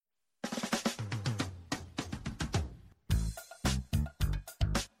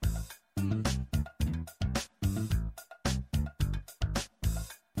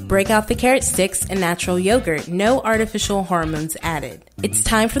Break out the carrot sticks and natural yogurt, no artificial hormones added. It's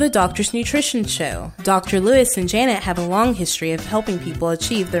time for the Doctor's Nutrition Show. Dr. Lewis and Janet have a long history of helping people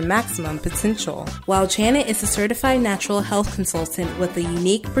achieve their maximum potential. While Janet is a certified natural health consultant with a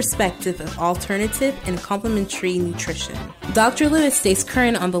unique perspective of alternative and complementary nutrition, Dr. Lewis stays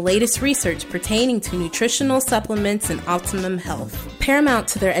current on the latest research pertaining to nutritional supplements and optimum health. Paramount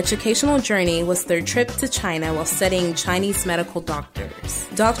to their educational journey was their trip to China while studying Chinese medical doctors.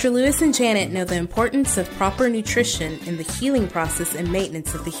 Dr. Lewis and Janet know the importance of proper nutrition in the healing process and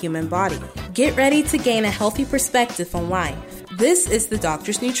maintenance of the human body. Get ready to gain a healthy perspective on life. This is the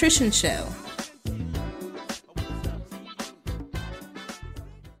Doctor's Nutrition Show.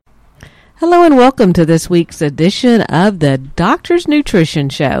 Hello and welcome to this week's edition of the Doctor's Nutrition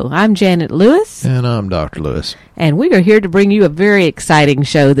Show. I'm Janet Lewis. And I'm Dr. Lewis. And we are here to bring you a very exciting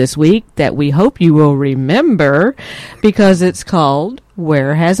show this week that we hope you will remember because it's called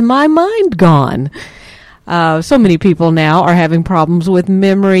Where Has My Mind Gone? So many people now are having problems with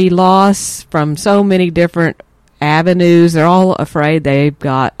memory loss from so many different avenues. They're all afraid they've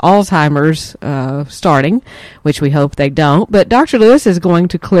got Alzheimer's starting, which we hope they don't. But Dr. Lewis is going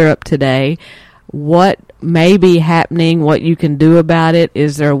to clear up today what may be happening, what you can do about it.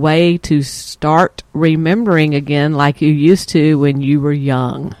 Is there a way to start remembering again like you used to when you were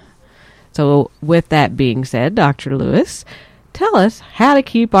young? So with that being said, Dr. Lewis, tell us how to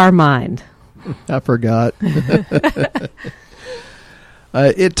keep our mind. I forgot.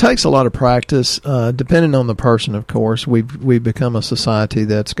 It takes a lot of practice, depending on the person, of course. We've become a society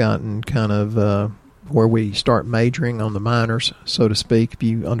that's gotten kind of where we start majoring on the minors, so to speak. If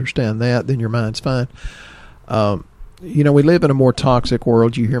you understand that, then your mind's fine. We live in a more toxic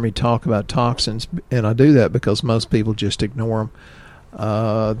world. You hear me talk about toxins, and I do that because most people just ignore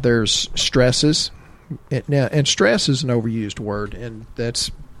them. There's stresses. And stress is an overused word, and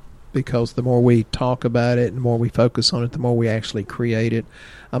that's because the more we talk about it and the more we focus on it, the more we actually create it.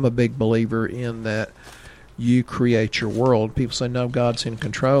 I'm a big believer in that you create your world. People say, no, God's in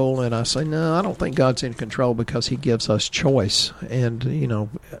control. And I say, no, I don't think God's in control because he gives us choice.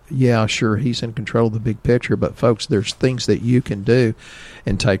 And, yeah, sure, he's in control of the big picture. But, folks, there's things that you can do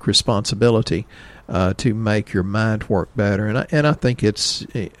and take responsibility to make your mind work better. And I think it's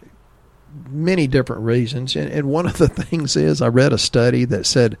many different reasons, and one of the things is I read a study that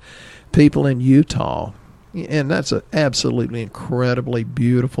said people in Utah, and that's an absolutely incredibly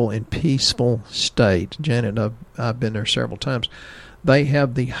beautiful and peaceful state. Janet, I've been there several times. They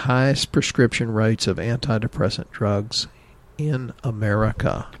have the highest prescription rates of antidepressant drugs in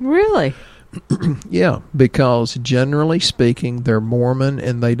America. Really? Yeah, because generally speaking, they're Mormon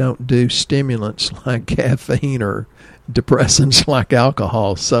and they don't do stimulants like caffeine or depressants like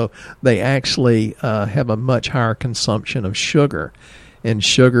alcohol. So they actually have a much higher consumption of sugar. And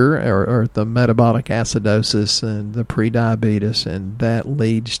sugar, or the metabolic acidosis and the prediabetes, and that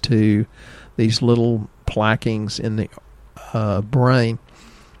leads to these little plaquings in the brain.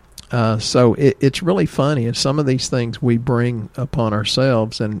 So it's really funny, and some of these things we bring upon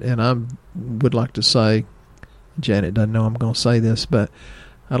ourselves, and I would like to say, Janet doesn't know I'm going to say this, but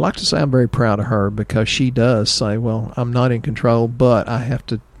I'd like to say I'm very proud of her because she does say, well, I'm not in control, but I have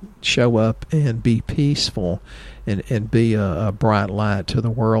to show up and be peaceful and be a bright light to the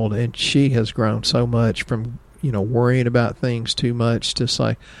world. And she has grown so much from, worrying about things too much to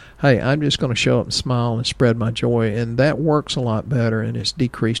say, hey, I'm just going to show up and smile and spread my joy. And that works a lot better, and it's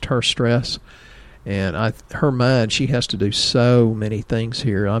decreased her stress. And her mind, she has to do so many things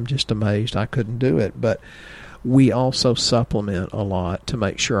here. I'm just amazed I couldn't do it. But we also supplement a lot to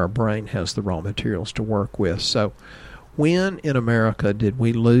make sure our brain has the raw materials to work with. So when in America did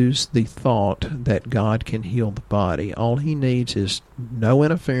we lose the thought that God can heal the body? All he needs is no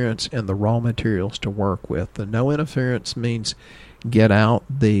interference and the raw materials to work with. The no interference means get out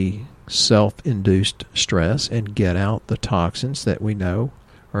the self-induced stress and get out the toxins that we know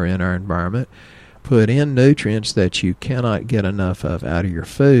are in our environment. Put in nutrients that you cannot get enough of out of your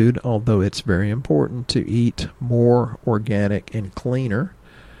food, although it's very important to eat more organic and cleaner.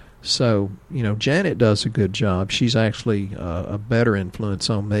 So, Janet does a good job. She's actually a better influence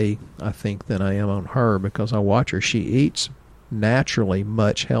on me, I think, than I am on her because I watch her. She eats naturally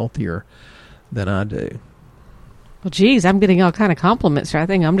much healthier than I do. Well, geez, I'm getting all kind of compliments here. I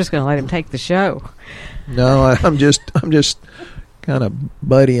think I'm just going to let him take the show. No, I'm just kind of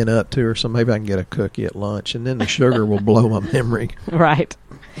buddying up to her, so maybe I can get a cookie at lunch, and then the sugar will blow my memory. Right.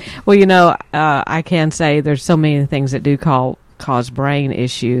 Well, I can say there's so many things that do cause brain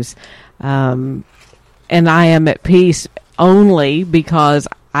issues, and I am at peace only because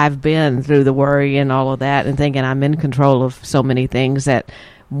I've been through the worry and all of that and thinking I'm in control of so many things that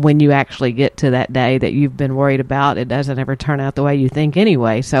when you actually get to that day that you've been worried about, it doesn't ever turn out the way you think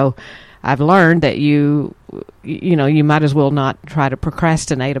anyway. So I've learned that you might as well not try to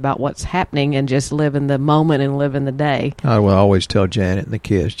procrastinate about what's happening and just live in the moment and live in the day. I will always tell Janet and the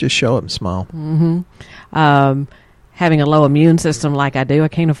kids, just show up and smile. Mm-hmm. Having a low immune system like I do, I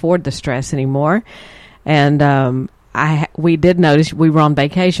can't afford the stress anymore. And we did notice we were on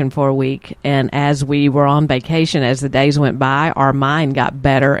vacation for a week, and as we were on vacation, as the days went by, our mind got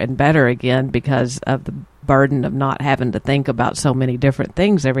better and better again because of the burden of not having to think about so many different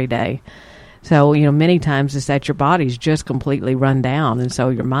things every day. So, many times it's that your body's just completely run down, and so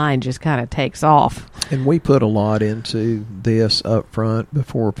your mind just kind of takes off. And we put a lot into this up front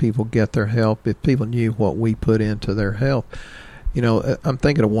before people get their help. If people knew what we put into their health, I'm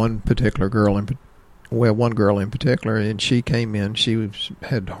thinking of one girl in particular, and she came in,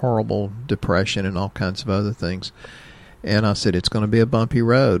 had horrible depression and all kinds of other things. And I said, it's going to be a bumpy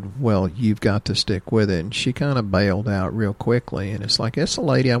road. Well, you've got to stick with it. And she kind of bailed out real quickly. And it's like, it's a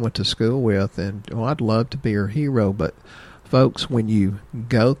lady I went to school with, and I'd love to be her hero. But, folks, when you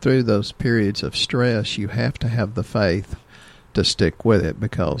go through those periods of stress, you have to have the faith to stick with it,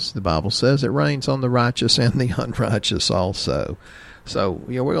 because the Bible says it rains on the righteous and the unrighteous also. So,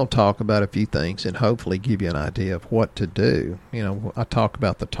 we're going to talk about a few things and hopefully give you an idea of what to do. I talk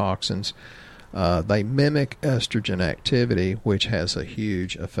about the toxins. They mimic estrogen activity, which has a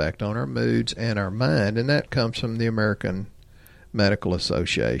huge effect on our moods and our mind, and that comes from the American Medical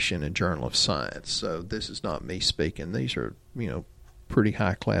Association and Journal of Science. So this is not me speaking. These are, pretty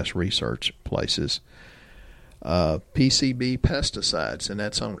high-class research places. PCB pesticides, and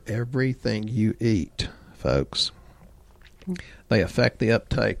that's on everything you eat, folks. They affect the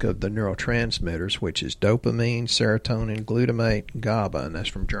uptake of the neurotransmitters, which is dopamine, serotonin, glutamate, GABA, and that's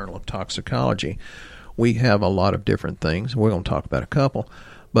from Journal of Toxicology. We have a lot of different things. We're going to talk about a couple,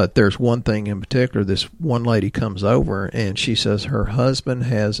 but there's one thing in particular. This one lady comes over, and she says her husband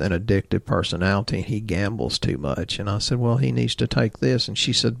has an addictive personality, and he gambles too much. And I said, well, he needs to take this. And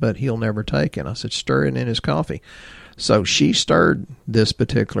she said, but he'll never take it. I said, stir it in his coffee. So she stirred this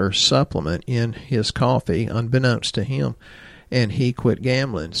particular supplement in his coffee, unbeknownst to him, and he quit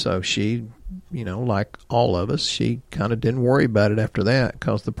gambling. So she, like all of us, she kind of didn't worry about it after that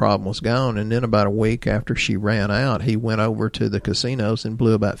because the problem was gone. And then about a week after she ran out, he went over to the casinos and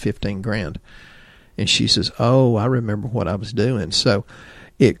blew about $15,000. And she says, oh, I remember what I was doing. So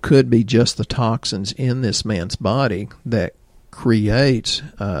it could be just the toxins in this man's body that creates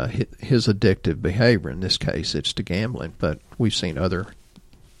his addictive behavior. In this case, it's to gambling, but we've seen other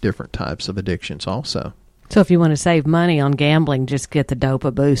different types of addictions also. So if you want to save money on gambling, just get the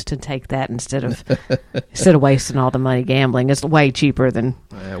Dopa Boost and take that instead of wasting all the money gambling. It's way cheaper than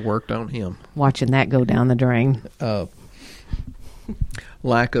it worked on him. Watching that go down the drain.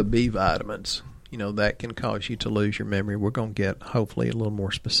 Lack of B vitamins, that can cause you to lose your memory. We're going to get hopefully a little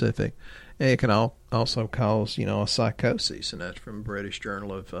more specific. And it can also cause, a psychosis, and that's from British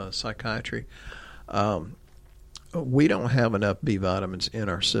Journal of Psychiatry. We don't have enough B vitamins in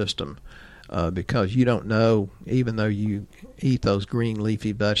our system because you don't know, even though you eat those green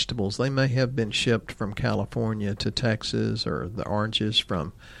leafy vegetables, they may have been shipped from California to Texas, or the oranges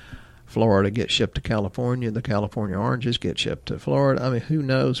from Florida get shipped to California. The California oranges get shipped to Florida. I mean, who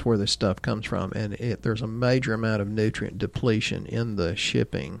knows where this stuff comes from? And there's a major amount of nutrient depletion in the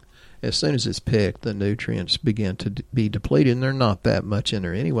shipping. As soon as it's picked, the nutrients begin to be depleted, and they're not that much in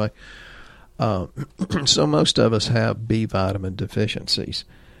there anyway. So most of us have B vitamin deficiencies,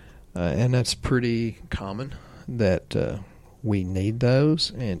 and that's pretty common that we need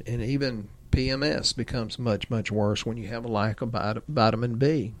those. And even PMS becomes much, much worse when you have a lack of vitamin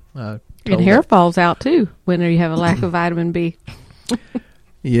B. And hair falls out, too, when you have a lack of vitamin B.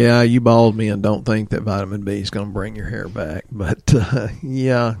 Yeah, you bald men don't think that vitamin B is going to bring your hair back. But,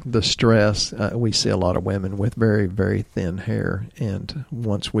 the stress, we see a lot of women with very, very thin hair. And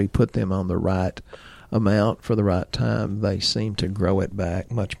once we put them on the right amount for the right time, they seem to grow it back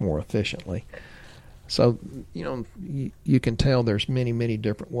much more efficiently. So, you can tell there's many, many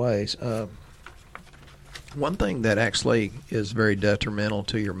different ways. One thing that actually is very detrimental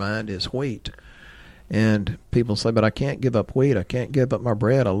to your mind is wheat. And people say, but I can't give up wheat. I can't give up my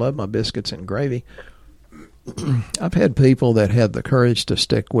bread. I love my biscuits and gravy. I've had people that had the courage to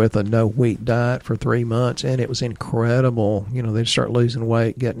stick with a no-wheat diet for 3 months, and it was incredible. They'd start losing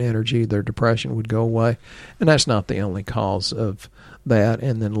weight, getting energy, their depression would go away. And that's not the only cause of that,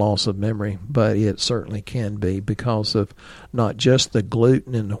 and then loss of memory, but it certainly can be because of not just the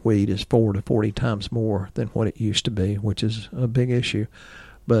gluten in the wheat is 4 to 40 times more than what it used to be, which is a big issue.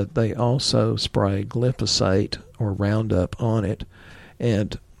 But they also spray glyphosate or Roundup on it,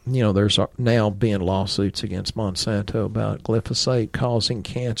 And, there's now being lawsuits against Monsanto about glyphosate causing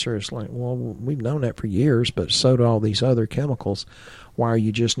cancer. It's like, well, we've known that for years, but so do all these other chemicals. Why are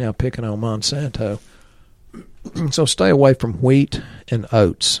you just now picking on Monsanto? So stay away from wheat and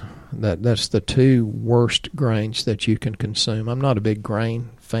oats. That's the two worst grains that you can consume. I'm not a big grain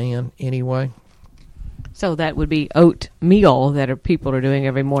fan anyway. So that would be oatmeal that people are doing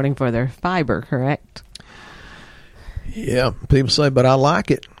every morning for their fiber, correct? Yeah, people say, but I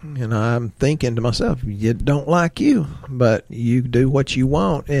like it. And I'm thinking to myself, it don't like you, but you do what you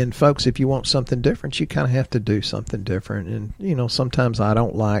want. And folks, if you want something different, you kind of have to do something different. And, sometimes I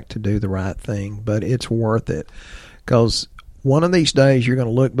don't like to do the right thing, but it's worth it. Because one of these days you're going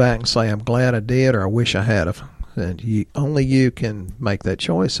to look back and say, I'm glad I did, or I wish I had have. And only you can make that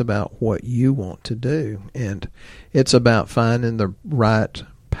choice about what you want to do. And it's about finding the right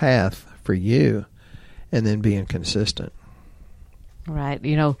path for you and then being consistent. Right.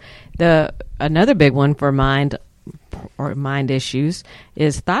 Another big one for mind issues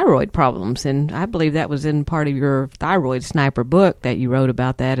is thyroid problems. And I believe that was in part of your Thyroid Sniper book that you wrote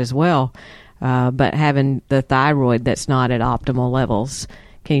about that as well. But having the thyroid that's not at optimal levels.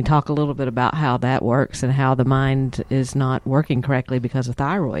 Can you talk a little bit about how that works and how the mind is not working correctly because of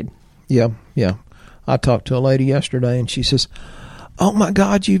thyroid? Yeah. I talked to a lady yesterday, and she says, oh, my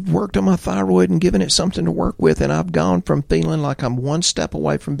God, you've worked on my thyroid and given it something to work with, and I've gone from feeling like I'm one step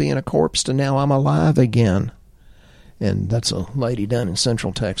away from being a corpse to now I'm alive again. And that's a lady down in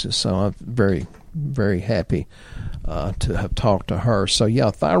Central Texas, so I'm very, very happy to have talked to her. So,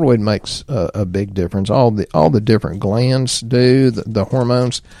 yeah, thyroid makes a big difference. All the different glands do, the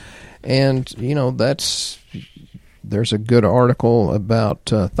hormones. And, there's a good article about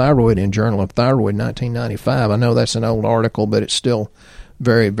thyroid in Journal of Thyroid 1995. I know that's an old article, but it's still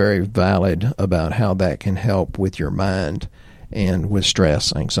very, very valid about how that can help with your mind and with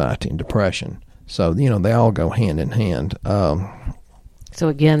stress, anxiety, and depression. So, they all go hand in hand. So,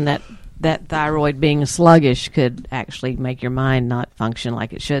 again, that thyroid being sluggish could actually make your mind not function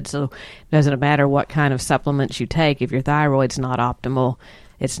like it should. So it doesn't matter what kind of supplements you take. If your thyroid's not optimal,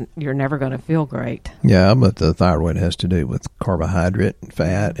 you're never going to feel great. Yeah, but the thyroid has to do with carbohydrate,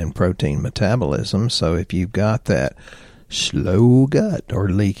 fat, and protein metabolism. So if you've got that slow gut or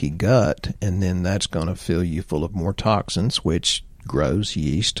leaky gut, and then that's going to fill you full of more toxins, which grows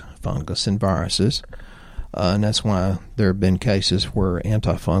yeast, fungus, and viruses. And that's why there have been cases where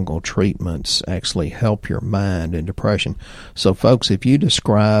antifungal treatments actually help your mind in depression. So, folks, if you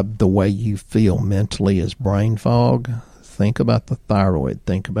describe the way you feel mentally as brain fog, think about the thyroid,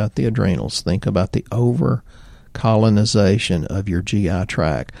 think about the adrenals, think about the over-colonization of your GI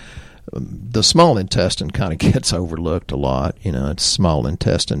tract. The small intestine kind of gets overlooked a lot. It's small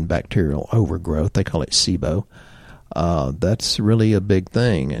intestine bacterial overgrowth. They call it SIBO. That's really a big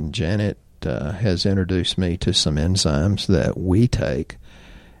thing, and Janet has introduced me to some enzymes that we take,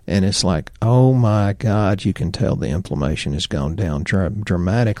 and it's like, oh my God, you can tell the inflammation has gone down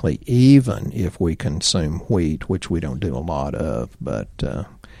dramatically, even if we consume wheat, which we don't do a lot of, but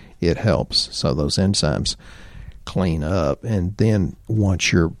it helps. So those enzymes clean up, and then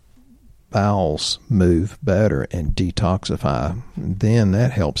once your bowels move better and detoxify, then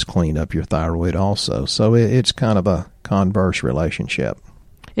that helps clean up your thyroid also. So it's kind of a converse relationship.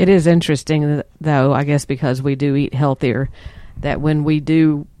 It is interesting, though, I guess because we do eat healthier, that when we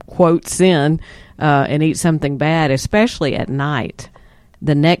do, quote, sin and eat something bad, especially at night,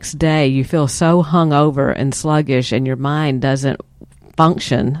 the next day you feel so hungover and sluggish and your mind doesn't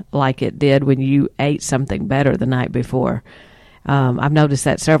function like it did when you ate something better the night before. I've noticed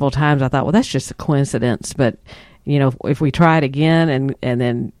that several times. I thought, well, that's just a coincidence. But, if we try it again and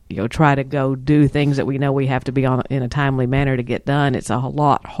then, try to go do things that we know we have to be on in a timely manner to get done, it's a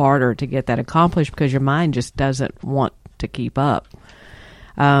lot harder to get that accomplished because your mind just doesn't want to keep up.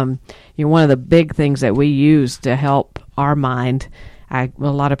 One of the big things that we use to help our mind, a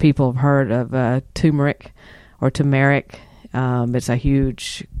lot of people have heard of turmeric or turmeric. It's a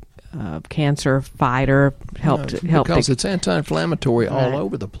huge cancer fighter. Because it's anti-inflammatory all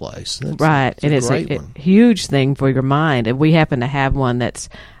over the place. It's a huge thing for your mind. And we happen to have one that's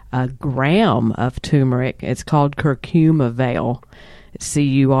a gram of turmeric. It's called Curcumavale. It's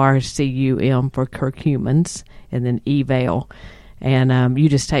CURCUM for curcumins, and then Evale. And you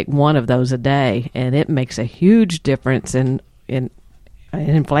just take one of those a day, and it makes a huge difference in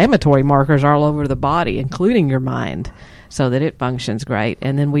inflammatory markers all over the body, including your mind, so that it functions great.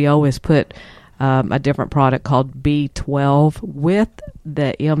 And then we always put a different product called B12 with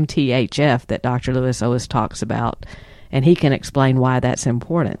the MTHF that Dr. Lewis always talks about, and he can explain why that's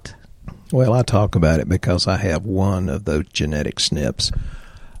important. Well, I talk about it because I have one of those genetic SNPs.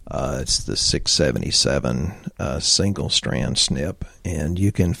 It's the 677 single strand SNP, and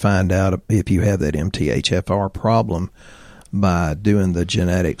you can find out if you have that MTHFR problem by doing the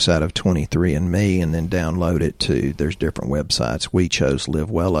genetics out of 23andMe and then download it to, there's different websites. We chose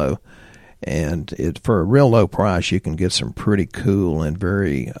LiveWello, and for a real low price, you can get some pretty cool and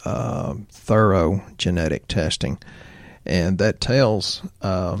very thorough genetic testing, and that tells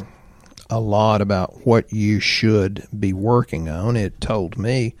a lot about what you should be working on. It told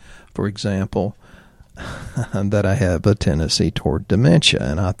me, for example, that I have a tendency toward dementia.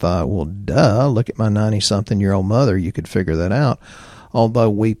 And I thought, well, duh, look at my 90-something-year-old mother. You could figure that out. Although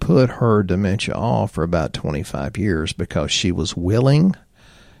we put her dementia off for about 25 years because she was willing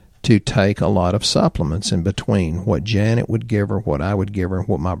to take a lot of supplements in between what Janet would give her, what I would give her,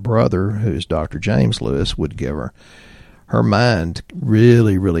 what my brother, who's Dr. James Lewis, would give her. Her mind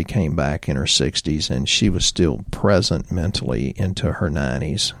really, really came back in her 60s, and she was still present mentally into her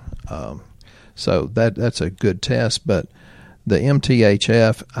 90s. So that's a good test. But the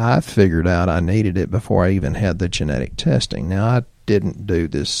MTHF, I figured out I needed it before I even had the genetic testing. Now, I didn't do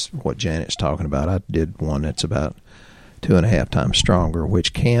this, what Janet's talking about. I did one that's about 2.5 times stronger,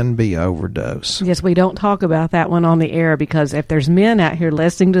 which can be overdose. Yes, we don't talk about that one on the air because if there's men out here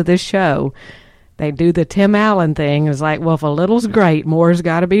listening to this show, they do the Tim Allen thing. It's like, well, if a little's great, more's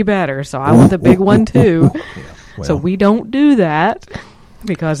got to be better. So I want the big one, too. Yeah, well, so we don't do that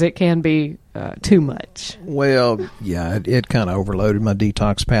because it can be too much. Well, yeah, it kind of overloaded my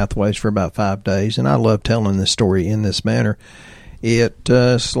detox pathways for about 5 days. And I love telling this story in this manner.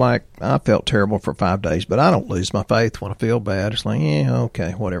 It's like I felt terrible for 5 days, but I don't lose my faith when I feel bad. It's like, yeah,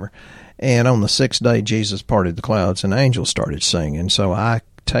 okay, whatever. And on the 6th day, Jesus parted the clouds and angels started singing. So I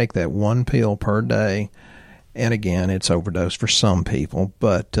take that one pill per day, and again, it's overdose for some people,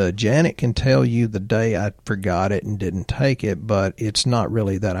 but Janet can tell you the day I forgot it and didn't take it, but it's not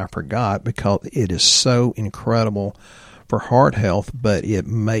really that I forgot because it is so incredible for heart health, but it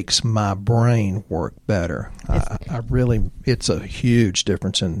makes my brain work better. It's a huge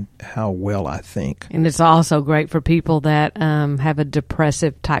difference in how well I think. And it's also great for people that have a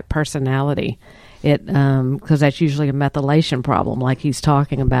depressive type personality. Because that's usually a methylation problem like he's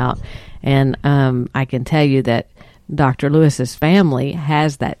talking about. And I can tell you that Dr. Lewis's family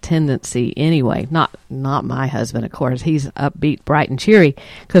has that tendency anyway. Not my husband, of course. He's upbeat, bright, and cheery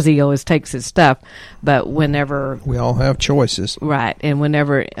because he always takes his stuff. But whenever... We all have choices. Right. And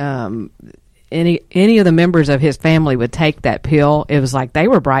whenever any of the members of his family would take that pill, it was like they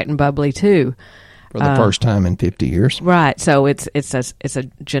were bright and bubbly too. For the first time in 50 years. Right. So it's a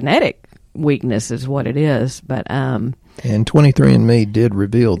genetic weakness is what it is, but and 23andMe did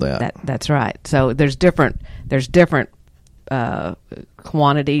reveal that. That's right. So there's different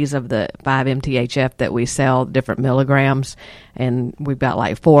quantities of the 5-MTHF that we sell, different milligrams, and we've got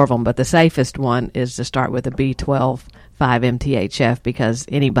like 4 of them, but the safest one is to start with a B12 5-MTHF because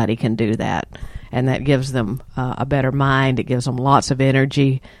anybody can do that, and that gives them a better mind. It gives them lots of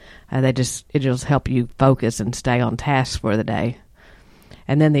energy. It just help you focus and stay on task for the day.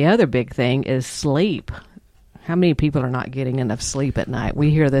 And then the other big thing is sleep. How many people are not getting enough sleep at night? We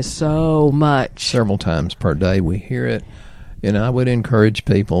hear this so much. Several times per day we hear it. And I would encourage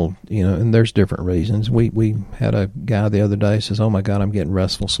people, and there's different reasons. We had a guy the other day says, oh, my God, I'm getting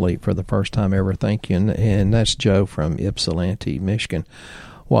restful sleep for the first time ever. Thank you. And that's Joe from Ypsilanti, Michigan.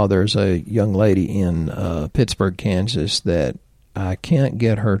 While there's a young lady in Pittsburgh, Kansas that I can't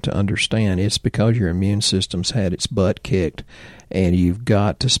get her to understand it's because your immune system's had its butt kicked and you've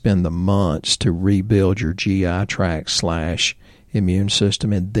got to spend the months to rebuild your GI tract / immune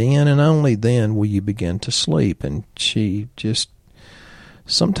system, and then and only then will you begin to sleep. And she just,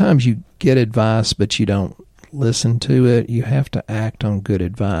 sometimes you get advice but you don't listen to it. You have to act on good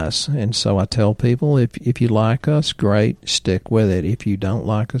advice. And so I tell people, if you like us, great, stick with it. If you don't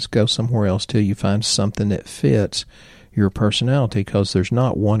like us, go somewhere else till you find something that fits your personality, because there's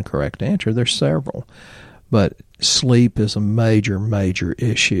not one correct answer, there's several. But sleep is a major, major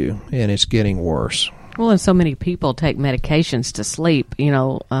issue, and it's getting worse. Well, and so many people take medications to sleep.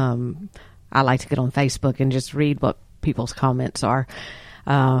 I like to get on Facebook and just read what people's comments are.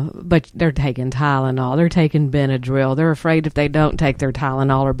 But they're taking Tylenol, they're taking Benadryl. They're afraid if they don't take their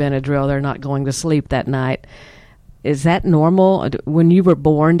Tylenol or Benadryl, they're not going to sleep that night. Is that normal? When you were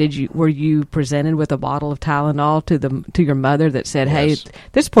born, were you presented with a bottle of Tylenol to your mother that said, Yes. "Hey,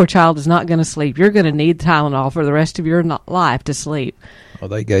 this poor child is not going to sleep. You're going to need Tylenol for the rest of your life to sleep"? Well,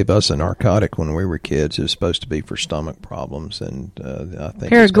 they gave us a narcotic when we were kids. It was supposed to be for stomach problems, and I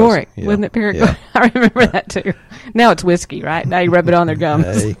think Paregoric, wasn't it? Paregoric. Yeah. I remember that too. Now it's whiskey, right? Now you rub it on their gums.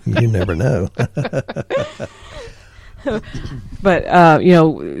 Hey, you never know. But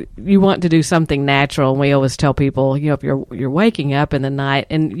you want to do something natural. And we always tell people, if you're waking up in the night,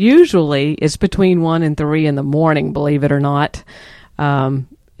 and usually it's between 1 and 3 in the morning, believe it or not.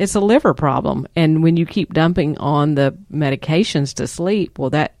 It's a liver problem, and when you keep dumping on the medications to sleep,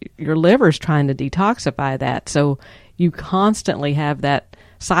 well, that your liver's trying to detoxify that. So you constantly have that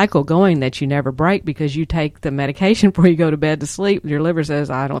cycle going that you never break because you take the medication before you go to bed to sleep. Your liver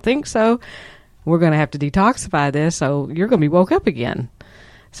says, "I don't think so. We're going to have to detoxify this, so you're going to be woke up again."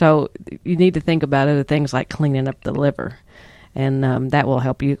 So you need to think about other things like cleaning up the liver, and that will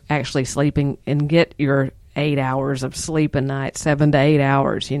help you actually sleeping and get your 8 hours of sleep a night, 7 to 8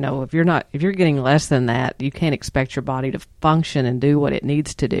 hours. If you're getting less than that, you can't expect your body to function and do what it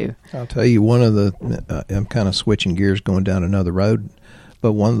needs to do. I'll tell you, I'm kind of switching gears, going down another road,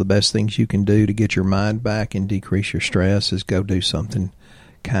 but one of the best things you can do to get your mind back and decrease your stress is go do something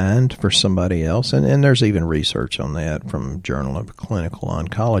kind for somebody else. And there's even research on that from Journal of Clinical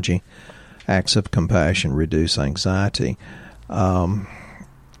Oncology. Acts of compassion reduce anxiety.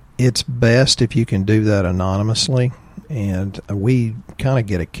 It's best if you can do that anonymously, and we kind of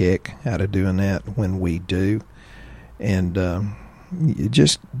get a kick out of doing that when we do. And you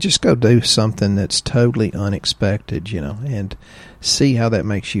just go do something that's totally unexpected, and see how that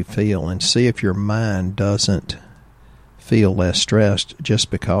makes you feel, and see if your mind doesn't feel less stressed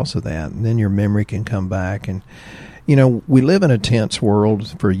just because of that. And then your memory can come back. And, we live in a tense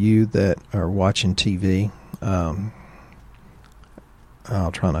world. For you that are watching TV,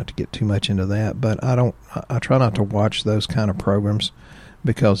 I'll try not to get too much into that, but I try not to watch those kind of programs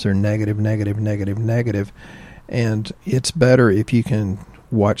because they're negative. And it's better if you can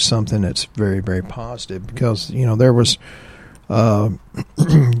watch something that's very, very positive, because, there was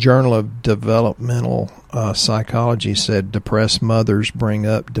Journal of Developmental Psychology said depressed mothers bring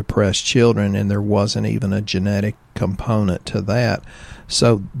up depressed children, and there wasn't even a genetic component to that.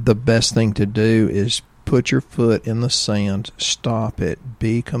 So the best thing to do is put your foot in the sand, stop it,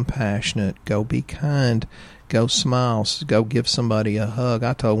 be compassionate, go be kind, go smile, go give somebody a hug.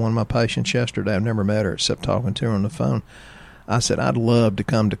 I told one of my patients yesterday, I've never met her except talking to her on the phone, I said, "I'd love to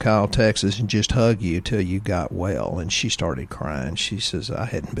come to Kyle, Texas and just hug you till you got well." And she started crying. She says, "I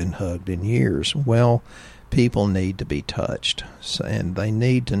hadn't been hugged in years." Well, people need to be touched, and they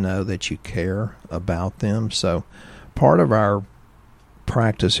need to know that you care about them. So part of our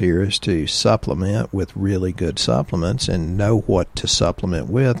practice here is to supplement with really good supplements and know what to supplement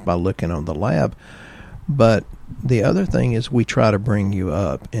with by looking on the lab. But the other thing is we try to bring you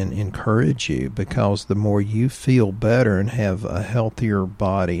up and encourage you, because the more you feel better and have a healthier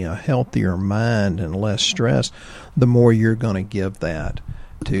body, a healthier mind, and less stress, the more you're going to give that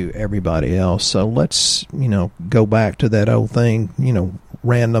to everybody else. So let's, go back to that old thing,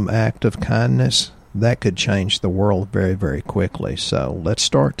 random act of kindness. That could change the world very, very quickly. So let's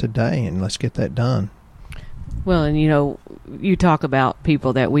start today and let's get that done. Well, and you talk about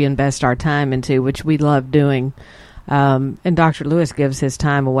people that we invest our time into, which we love doing. And Dr. Lewis gives his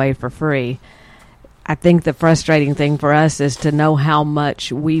time away for free. I think the frustrating thing for us is to know how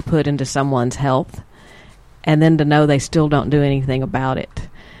much we put into someone's health, and then to know they still don't do anything about it.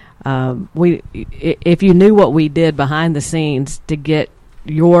 If you knew what we did behind the scenes to get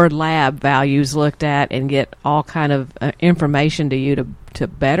your lab values looked at and get all kind of information to you to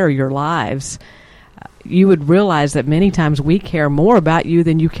better your lives, you would realize that many times we care more about you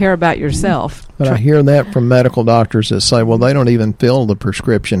than you care about yourself. But I hear that from medical doctors that say, well, they don't even fill the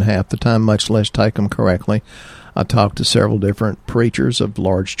prescription half the time, much less take them correctly. I talked to several different preachers of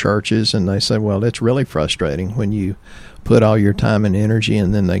large churches, and they say, well, it's really frustrating when you put all your time and energy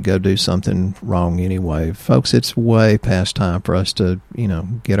and then they go do something wrong anyway. Folks, it's way past time for us to,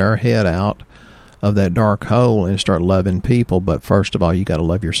 get our head out of that dark hole and start loving people. But first of all, you got to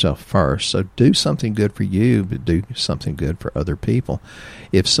love yourself first. So do something good for you, but do something good for other people.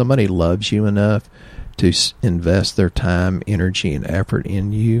 If somebody loves you enough to invest their time, energy, and effort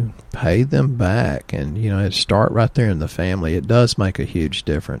in you, pay them back. And, start right there in the family. It does make a huge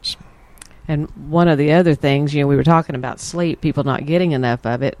difference. And one of the other things, we were talking about sleep, people not getting enough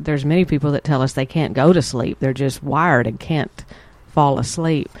of it. There's many people that tell us they can't go to sleep. They're just wired and can't fall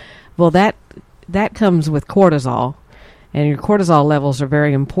asleep. Well, that comes with cortisol. And your cortisol levels are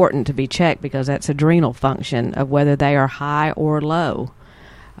very important to be checked, because that's adrenal function of whether they are high or low.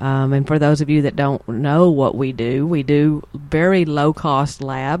 And for those of you that don't know what we do very low-cost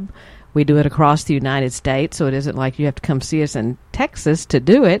lab. We do it across the United States, so it isn't like you have to come see us in Texas to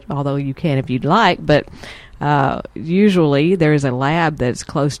do it, although you can if you'd like. But usually there is a lab that's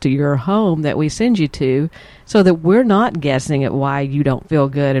close to your home that we send you to, so that we're not guessing at why you don't feel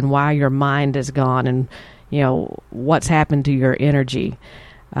good and why your mind is gone and, what's happened to your energy.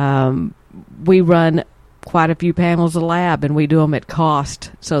 We run quite a few panels of lab, and we do them at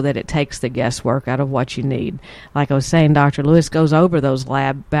cost so that it takes the guesswork out of what you need. Like I was saying, Dr. Lewis goes over those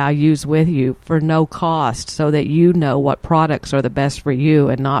lab values with you for no cost so that you know what products are the best for you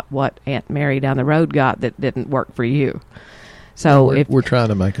and not what Aunt Mary down the road got that didn't work for you. So we're trying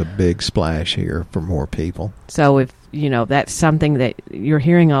to make a big splash here for more people. So if that's something that you're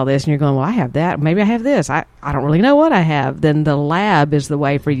hearing all this and you're going, well, I have that, maybe I have this, I don't really know what I have, then the lab is the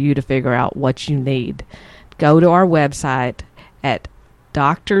way for you to figure out what you need. Go to our website at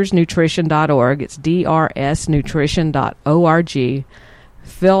doctorsnutrition.org. It's drsnutrition.org.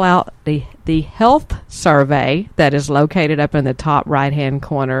 Fill out the health survey that is located up in the top right-hand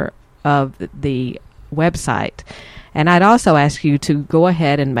corner of the website. And I'd also ask you to go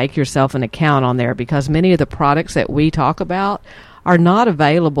ahead and make yourself an account on there, because many of the products that we talk about are not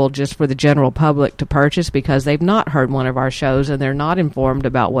available just for the general public to purchase because they've not heard one of our shows and they're not informed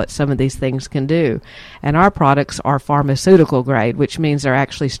about what some of these things can do. And our products are pharmaceutical grade, which means they're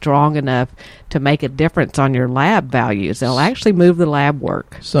actually strong enough to make a difference on your lab values. They'll actually move the lab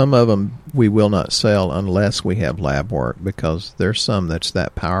work. Some of them we will not sell unless we have lab work, because there's some that's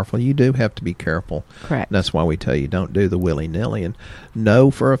that powerful. You do have to be careful. Correct. That's why we tell you don't do the willy-nilly, and know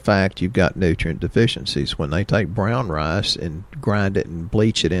for a fact you've got nutrient deficiencies. When they take brown rice and grind it and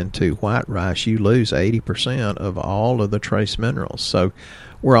bleach it into white rice, you lose 80% of all of the trace minerals. So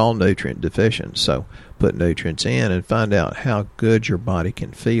we're all nutrient deficient. So put nutrients in and find out how good your body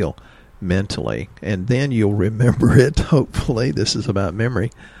can feel mentally, and then you'll remember it. Hopefully, this is about memory.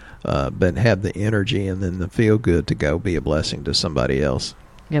 But have the energy and then the feel good to go be a blessing to somebody else.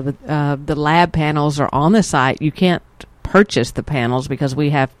 Yeah, but the lab panels are on the site. You can't purchase the panels because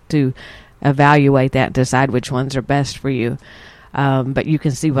we have to evaluate that and decide which ones are best for you. But you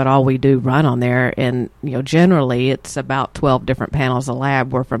can see what all we do run on there. And, generally it's about 12 different panels of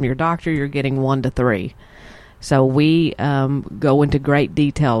lab, where from your doctor you're getting 1 to 3. So we go into great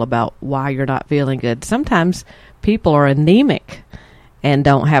detail about why you're not feeling good. Sometimes people are anemic and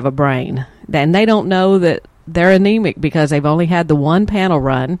don't have a brain. And they don't know that they're anemic because they've only had the one panel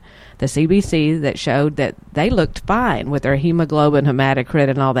run, the CBC, that showed that they looked fine with their hemoglobin, hematocrit,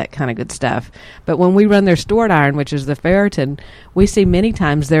 and all that kind of good stuff. But when we run their stored iron, which is the ferritin, we see many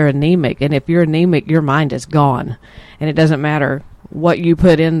times they're anemic. And if you're anemic, your mind is gone. And it doesn't matter what you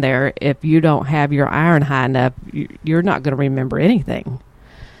put in there. If you don't have your iron high enough, you're not going to remember anything.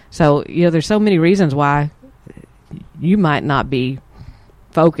 So, there's so many reasons why you might not be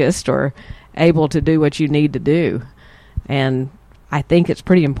focused or able to do what you need to do. And I think it's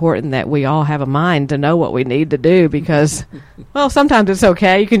pretty important that we all have a mind to know what we need to do, because, well, sometimes it's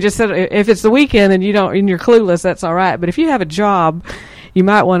okay. You can just sit, if it's the weekend and you're clueless, that's all right. But if you have a job, you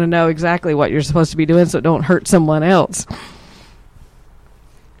might want to know exactly what you're supposed to be doing so it don't hurt someone else.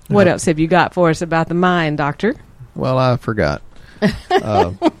 What else have you got for us about the mind, Doctor? Well, I forgot.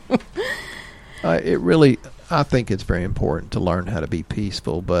 I think it's very important to learn how to be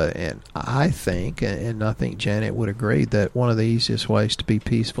peaceful, and I think Janet would agree that one of the easiest ways to be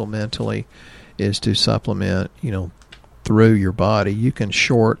peaceful mentally is to supplement, through your body. You can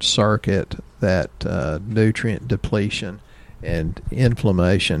short circuit that nutrient depletion and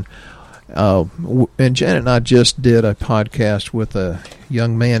inflammation. And Janet and I just did a podcast with a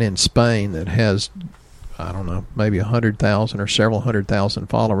young man in Spain that has, I don't know, maybe 100,000 or several 100,000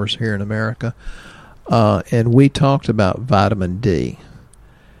 followers here in America. And we talked about vitamin D.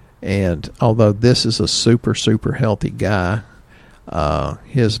 And although this is a super, super healthy guy,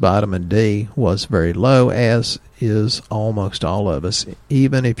 his vitamin D was very low, as is almost all of us.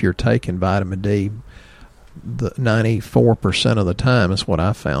 Even if you're taking vitamin D, the 94% of the time is what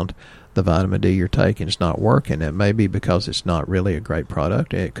I found, the vitamin D you're taking is not working. It may be because it's not really a great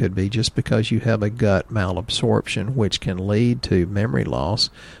product. It could be just because you have a gut malabsorption, which can lead to memory loss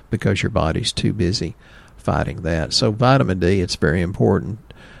because your body's too busy fighting that. So vitamin D, it's very important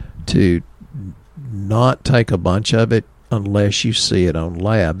to not take a bunch of it unless you see it on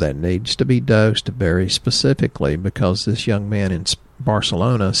lab. That needs to be dosed very specifically, because this young man in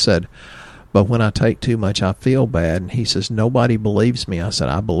Barcelona said, but when I take too much, I feel bad. And he says, nobody believes me. I said,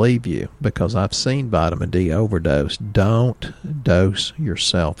 I believe you, because I've seen vitamin D overdose. Don't dose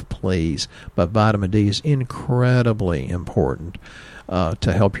yourself, please. But vitamin D is incredibly important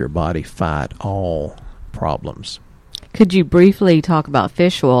to help your body fight all problems. Could you briefly talk about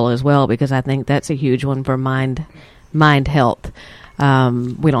fish oil as well? Because I think that's a huge one for mind health.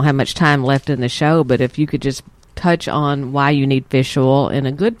 We don't have much time left in the show, but if you could just touch on why you need fish oil and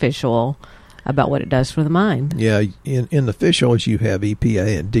a good fish oil, about what it does for the mind. Yeah, in the fish oils you have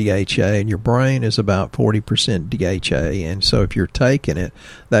EPA and DHA, and your brain is about 40% DHA, and so if you're taking it,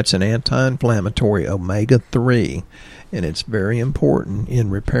 that's an anti-inflammatory omega-3, and it's very important in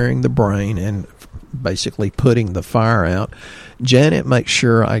repairing the brain and basically putting the fire out. Janet makes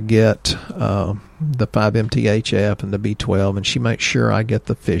sure I get the 5-MTHF and the B12, and she makes sure I get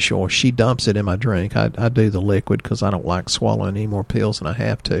the fish oil. She dumps it in my drink. I do the liquid because I don't like swallowing any more pills than I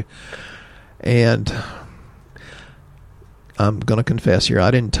have to. And I'm going to confess here, I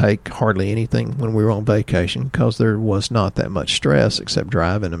didn't take hardly anything when we were on vacation because there was not that much stress except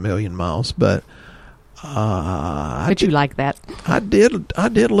driving 1,000,000 miles. But you like that? I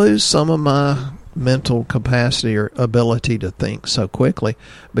did lose some of my mental capacity or ability to think so quickly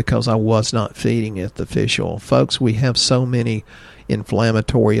because I was not feeding it the fish oil. Folks, we have so many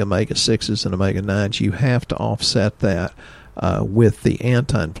inflammatory omega-6s and omega-9s. You have to offset that with the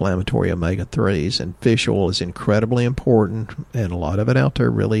anti-inflammatory omega-3s, and fish oil is incredibly important, and a lot of it out there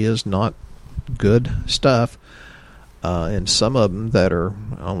really is not good stuff, and some of them that are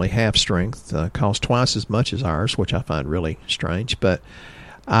only half strength cost twice as much as ours, which I find really strange, but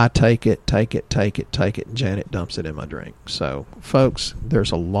I take it, and Janet dumps it in my drink. So, folks,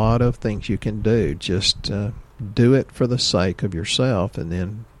 there's a lot of things you can do. Just do it for the sake of yourself and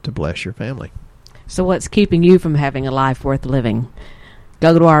then to bless your family. So what's keeping you from having a life worth living?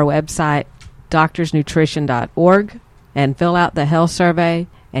 Go to our website, doctorsnutrition.org, and fill out the health survey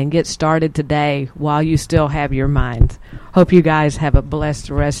and get started today while you still have your mind. Hope you guys have a blessed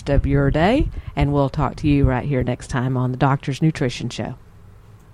rest of your day, and we'll talk to you right here next time on the Doctor's Nutrition Show.